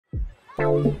I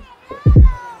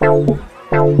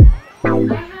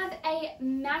have a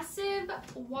massive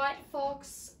White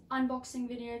Fox unboxing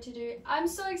video to do. I'm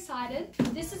so excited.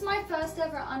 This is my first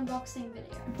ever unboxing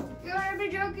video. You gotta be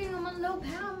joking, I'm on low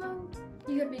power mode.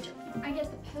 You gotta be joking. I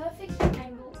get the perfect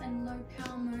angle and low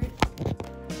power mode.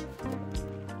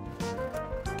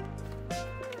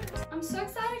 I'm so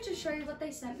excited to show you what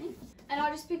they sent me. And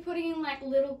I'll just be putting in like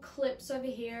little clips over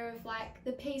here of like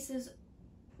the pieces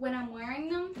when I'm wearing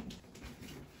them.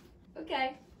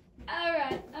 Okay.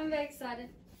 Alright, I'm very excited.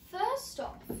 First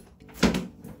off,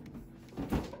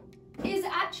 is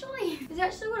actually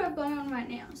what I've got on right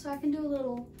now. So I can do a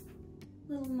little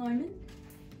moment.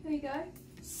 Here we go.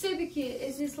 Super cute.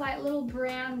 Is this like little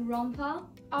brown romper.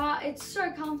 It's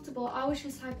so comfortable. I was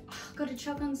just like, oh, gotta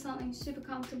chuck on something super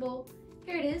comfortable.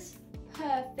 Here it is.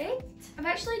 Perfect. I've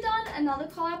actually done another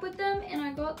collab with them and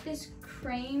I got this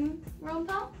cream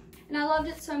romper and I loved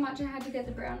it so much I had to get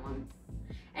the brown one.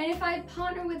 And if I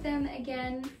partner with them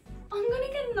again, I'm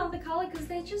gonna get another color because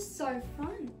they're just so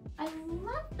fun. I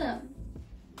love them.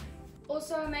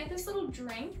 Also, I made this little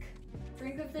drink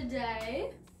of the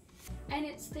day, and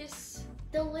it's this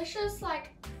delicious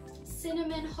like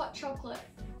cinnamon hot chocolate.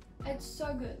 It's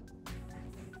so good.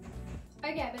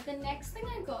 Okay, but the next thing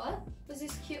I got was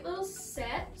this cute little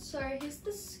set. So here's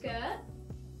the skirt,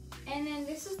 and then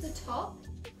this is the top.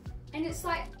 And it's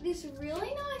like this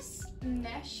really nice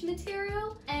mesh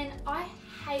material, and I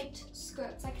hate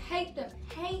skirts, like hate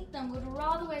them, would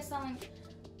rather wear something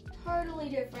totally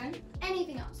different,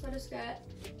 anything else but a skirt.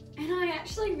 And I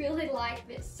actually really like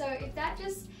this, so if that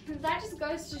just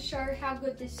goes to show how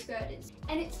good this skirt is.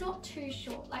 And it's not too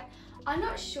short, like I'm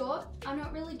not short, I'm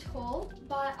not really tall,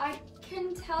 but I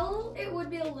can tell it would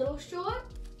be a little short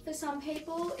for some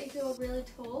people if you're really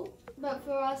tall, but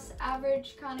for us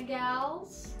average kind of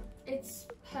gals, it's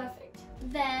perfect.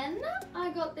 Then I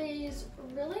got these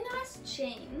really nice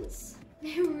jeans.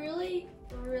 They're really,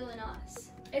 really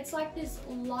nice. It's like this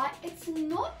light, it's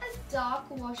not a dark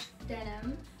wash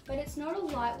denim, but it's not a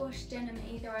light wash denim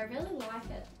either. I really like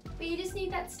it. But you just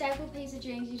need that staple piece of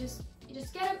jeans. You just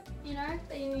get it, you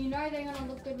know they're gonna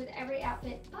look good with every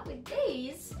outfit. But with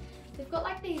these, they've got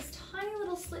like these tiny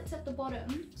little slits at the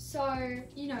bottom. So,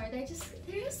 you know, they're just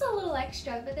a little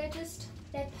extra, but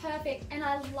they're perfect. And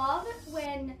I love it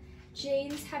when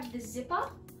jeans have the zipper.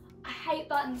 I hate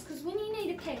buttons because when you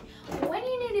need to pick, when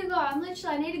you need to go,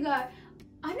 I need to go.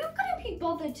 I'm not gonna be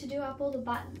bothered to do up all the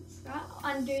buttons, right?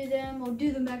 Undo them or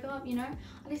do them back up, you know?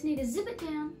 I just need to zip it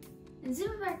down and zip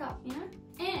it back up, you know?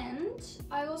 And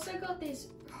I also got this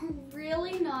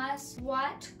really nice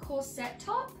white corset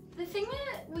top. The thing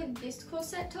with this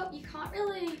corset top, you can't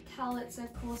really tell it's a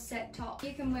corset top.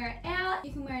 You can wear it out,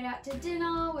 you can wear it out to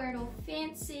dinner, wear it all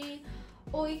fancy,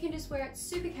 or you can just wear it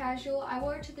super casual. I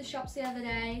wore it to the shops the other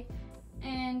day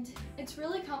and it's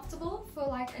really comfortable for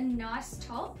like a nice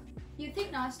top. You'd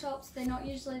think nice tops, they're not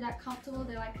usually that comfortable,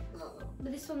 they're like, ugh.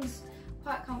 But this one's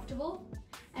quite comfortable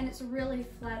and it's really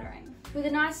flattering. With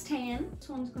a nice tan, this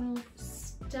one's gonna look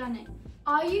stunning.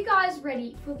 Are you guys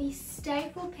ready for the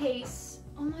staple piece?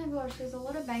 Oh my gosh, there's a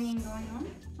lot of banging going on.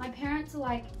 My parents are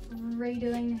like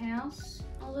redoing the house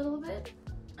a little bit.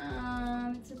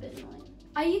 It's a bit annoying.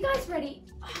 Are you guys ready?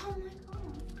 Oh my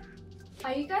god.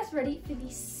 Are you guys ready for the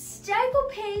staple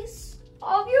piece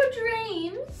of your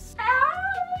dreams? Oh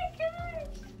my gosh.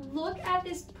 Look at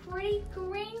this pretty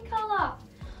green color.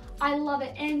 I love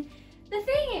it. And the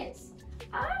thing is,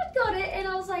 I got it and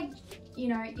I was like, you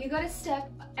know, you gotta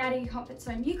step out of your comfort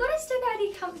zone. You gotta step out of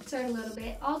your comfort zone a little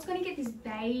bit. I was gonna get this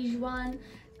beige one.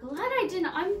 Glad I didn't.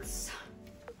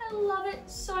 I love it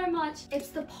so much. It's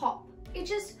the pop. It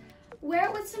just, wear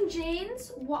it with some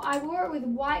jeans. I wore it with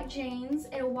white jeans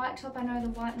and a white top. I know the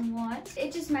white and white.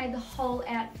 It just made the whole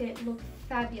outfit look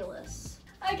fabulous.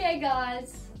 Okay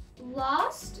guys,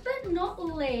 last but not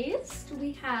least,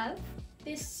 we have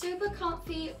this super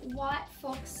comfy White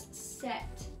Fox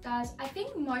set. Guys, I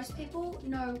think most people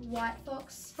know White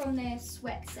Fox from their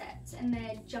sweat sets and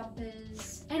their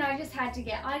jumpers. And I just had to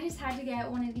get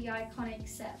one of the iconic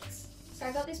sets. So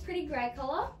I got this pretty grey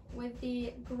colour with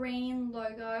the green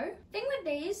logo. Thing with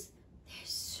these, they're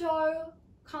so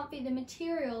comfy. The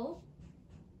material,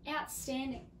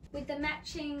 outstanding. With the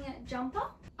matching jumper.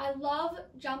 I love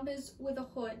jumpers with a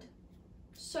hood.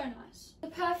 So nice. The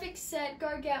perfect set,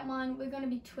 go get one. We're gonna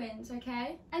be twins,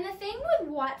 okay? And the thing with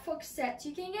White Fox sets,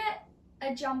 you can get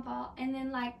a jumper and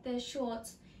then like the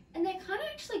shorts, and they kind of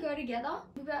actually go together.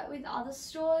 But with other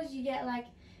stores, you get like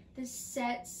the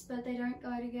sets, but they don't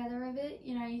go together a bit.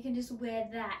 You know, you can just wear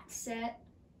that set.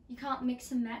 You can't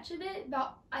mix and match a bit,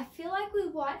 but I feel like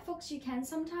with White Fox you can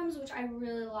sometimes, which I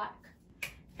really like.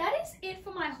 that is it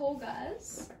for my haul,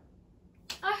 guys.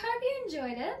 I hope you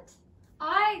enjoyed it.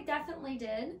 I definitely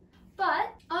did.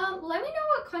 But let me know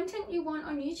what content you want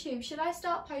on YouTube. Should I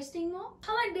start posting more?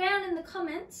 Comment down in the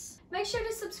comments. Make sure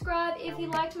to subscribe if you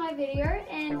liked my video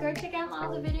and go check out my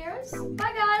other videos.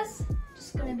 Bye guys.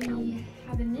 Just gonna be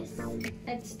having this.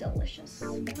 It's delicious.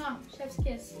 Oh, chef's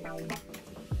kiss.